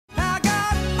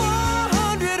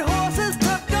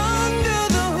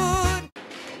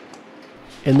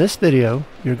In this video,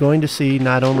 you're going to see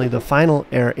not only the final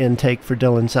air intake for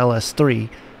Dylan's LS3,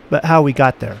 but how we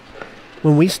got there.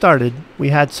 When we started, we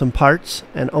had some parts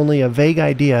and only a vague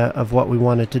idea of what we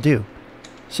wanted to do.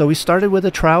 So we started with a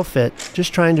trial fit,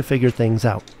 just trying to figure things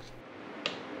out.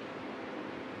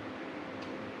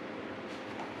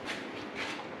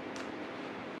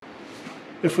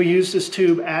 If we use this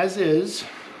tube as is,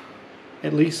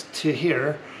 at least to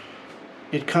here,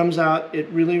 it comes out, it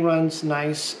really runs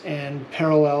nice and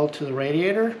parallel to the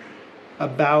radiator,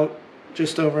 about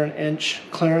just over an inch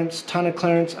clearance, ton of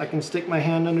clearance. I can stick my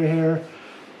hand under here.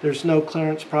 There's no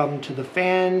clearance problem to the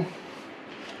fan.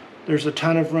 There's a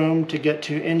ton of room to get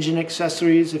to engine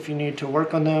accessories if you need to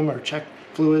work on them or check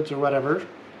fluids or whatever.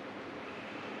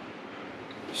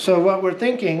 So what we're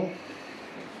thinking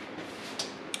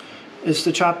is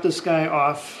to chop this guy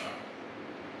off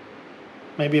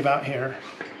maybe about here,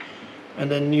 and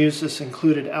then use this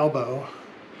included elbow,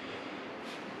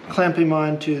 clamp him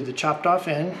onto the chopped off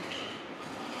end,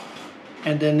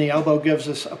 and then the elbow gives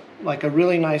us like a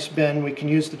really nice bend. We can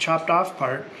use the chopped off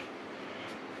part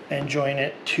and join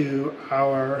it to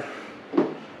our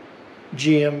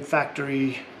GM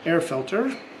factory air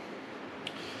filter,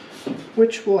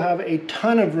 which will have a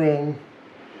ton of room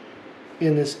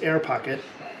in this air pocket.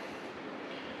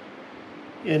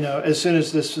 You know, as soon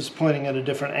as this is pointing at a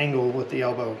different angle with the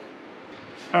elbow.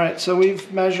 All right, so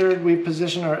we've measured, we've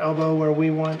positioned our elbow where we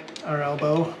want our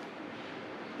elbow,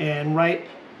 and right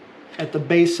at the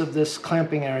base of this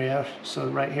clamping area, so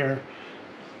right here,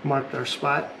 marked our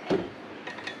spot.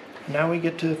 Now we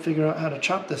get to figure out how to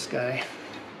chop this guy.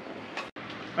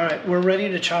 All right, we're ready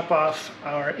to chop off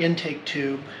our intake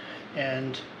tube,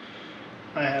 and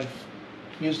I have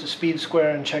used a speed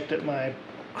square and checked that my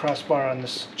crossbar on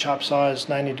this chop saw is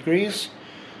 90 degrees,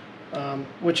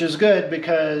 which is good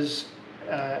because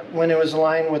when it was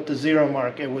aligned with the 0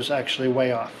 mark, it was actually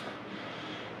way off.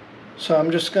 So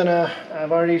I'm just gonna,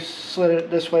 I've already slid it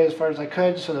this way as far as I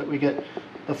could so that we get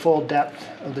the full depth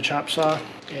of the chop saw.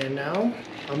 And now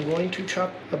I'm going to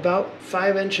chop about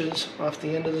 5 inches off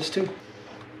the end of this tube.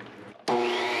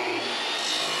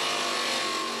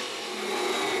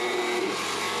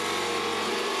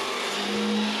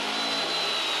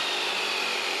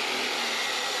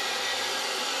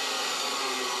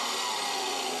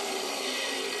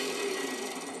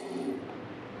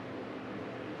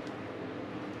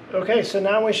 Okay, so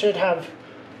now we should have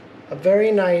a very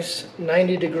nice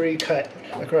 90-degree cut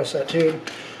across that tube.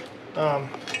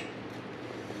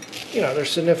 You know, there's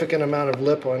a significant amount of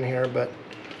lip on here, but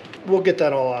we'll get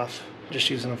that all off just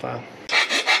using a file.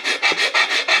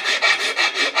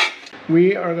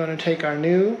 We are going to take our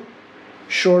new,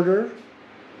 shorter,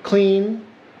 clean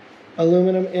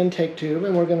aluminum intake tube,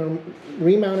 and we're going to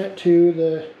remount it to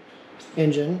the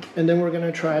engine, and then we're going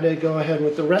to try to go ahead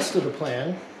with the rest of the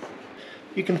plan.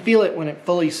 You can feel it when it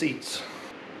fully seats.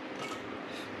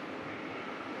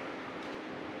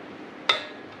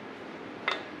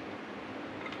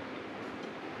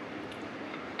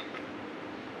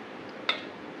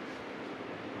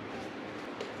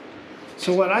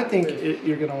 So what I think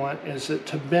you're going to want is it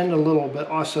to bend a little, but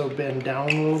also bend down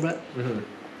a little bit. Mm-hmm.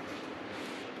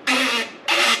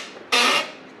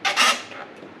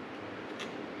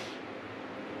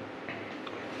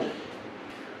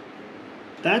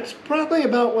 That's probably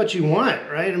about what you want,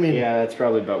 right? I mean, yeah, that's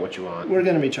probably about what you want. We're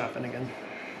going to be chopping again.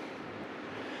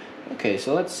 Okay,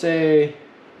 so let's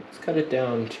cut it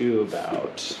down to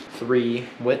about 3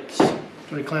 widths.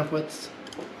 3 clamp widths?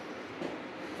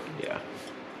 Yeah.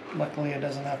 Luckily, it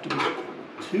doesn't have to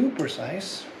be too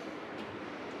precise.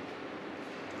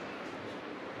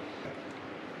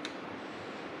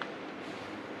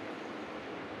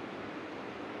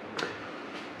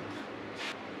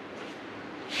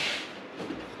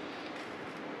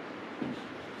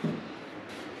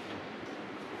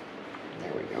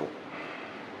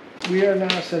 We are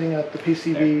now setting up the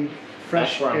PCB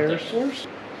fresh air source.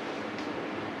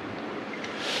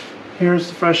 Here's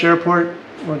the fresh air port.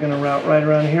 We're going to route right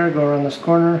around here, go around this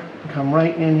corner, and come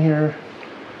right in here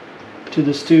to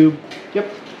this tube. Yep.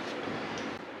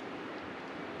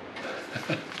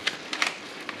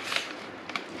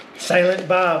 Silent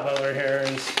Bob over here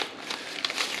is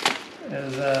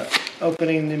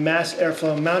opening the mass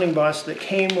airflow mounting box that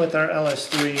came with our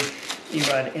LS3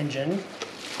 EROD engine.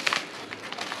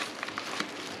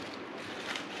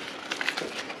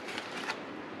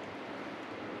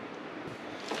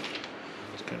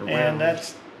 And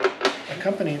that's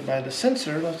accompanied by the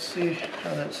sensor. Let's see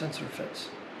how that sensor fits.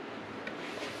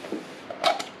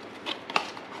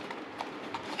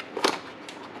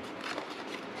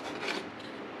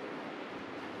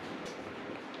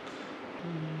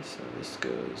 So this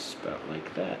goes about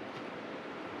like that.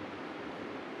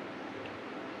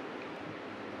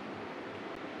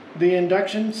 The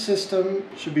induction system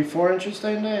should be 4 inches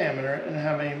in diameter and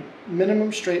have a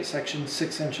minimum straight section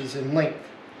 6 inches in length.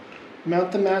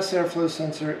 Mount the mass airflow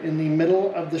sensor in the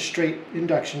middle of the straight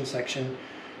induction section,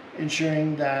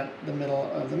 ensuring that the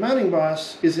middle of the mounting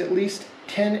boss is at least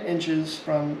 10 inches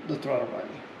from the throttle body.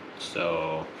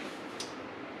 So,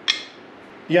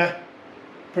 yeah,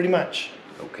 pretty much.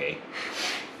 okay.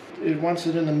 It wants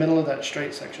it in the middle of that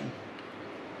straight section.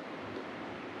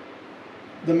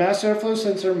 The mass airflow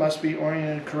sensor must be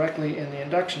oriented correctly in the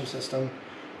induction system.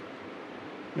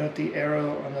 Note the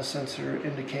arrow on the sensor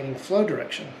indicating flow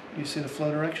direction. You see the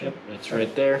flow direction? Yep, it's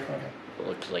right there. Okay. It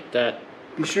looks like that.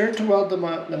 Be sure to weld the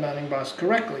mounting boss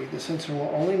correctly. The sensor will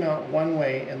only mount one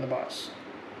way in the boss.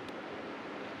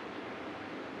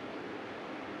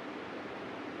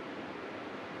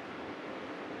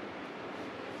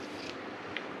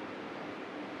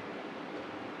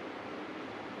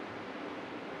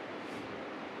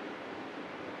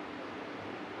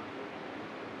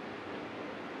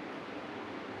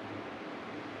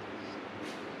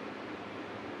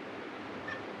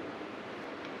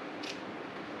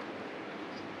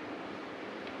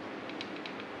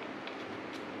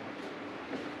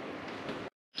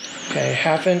 Okay,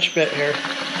 1/2 inch bit here.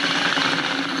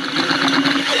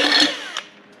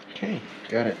 Okay,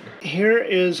 got it. Here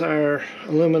is our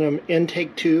aluminum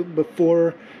intake tube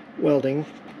before welding.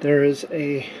 There is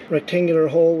a rectangular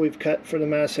hole we've cut for the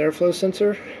mass airflow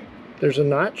sensor. There's a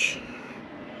notch.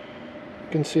 You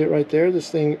can see it right there. This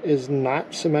thing is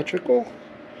not symmetrical.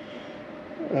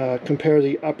 Compare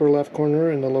the upper left corner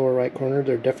and the lower right corner.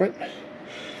 They're different.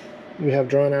 We have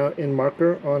drawn out in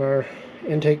marker on our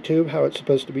intake tube how it's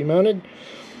supposed to be mounted,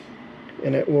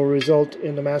 and it will result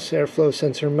in the mass airflow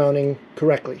sensor mounting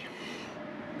correctly.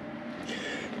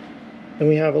 And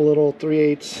we have a little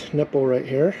 3/8 nipple right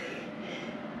here,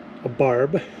 a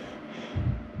barb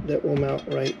that will mount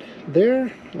right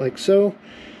there like so,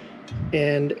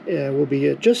 and will be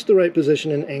at just the right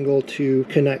position and angle to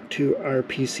connect to our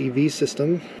PCV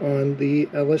system on the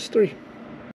LS3.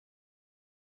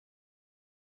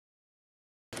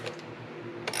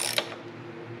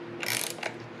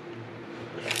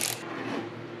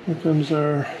 Here comes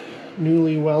our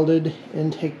newly welded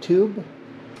intake tube.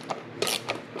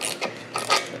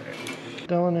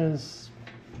 Dylan has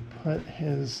put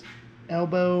his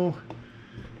elbow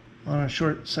on a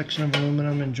short section of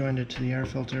aluminum and joined it to the air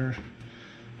filter,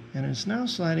 and is now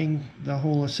sliding the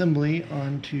whole assembly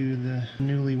onto the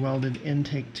newly welded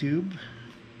intake tube.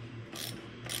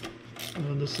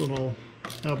 This little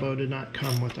elbow did not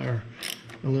come with our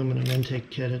aluminum intake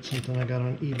kit. It's something I got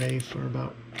on eBay for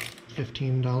about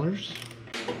 $15.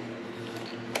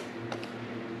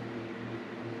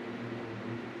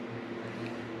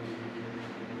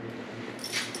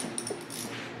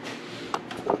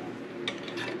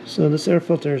 So this air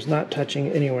filter is not touching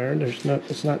anywhere.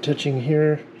 It's not touching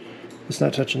here. It's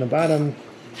not touching the bottom.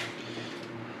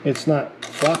 It's not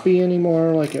floppy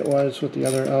anymore like it was with the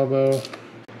other elbow.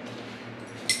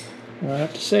 Well, I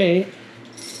have to say,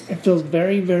 it feels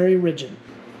very, very rigid.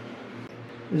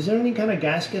 Is there any kind of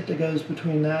gasket that goes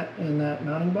between that and that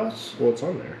mounting boss? Well, it's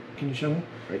on there. Can you show me?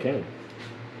 I can.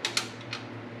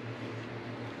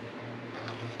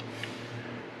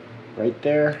 Right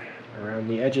there, around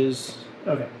the edges.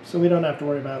 Okay, so we don't have to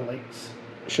worry about leaks.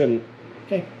 Shouldn't.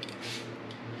 Okay.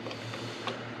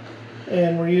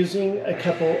 And we're using a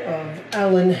couple of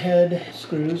Allen head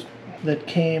screws that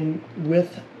came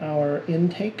with our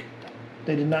intake.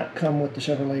 They did not come with the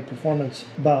Chevrolet Performance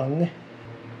bung.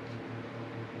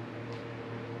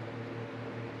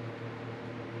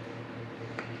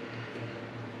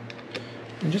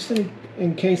 And just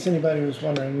in case anybody was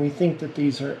wondering, we think that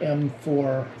these are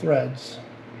M4 threads.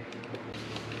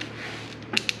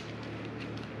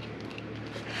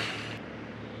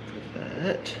 Put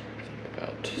that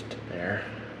about to there.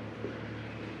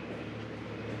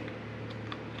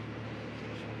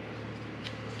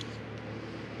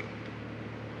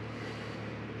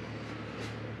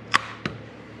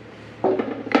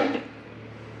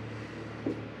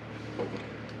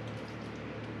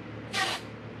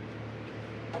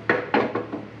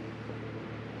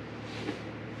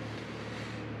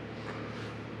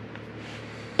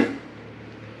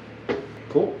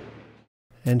 Cool.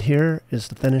 And here is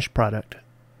the finished product.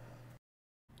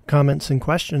 Comments and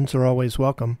questions are always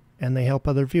welcome, and they help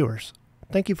other viewers.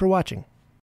 Thank you for watching.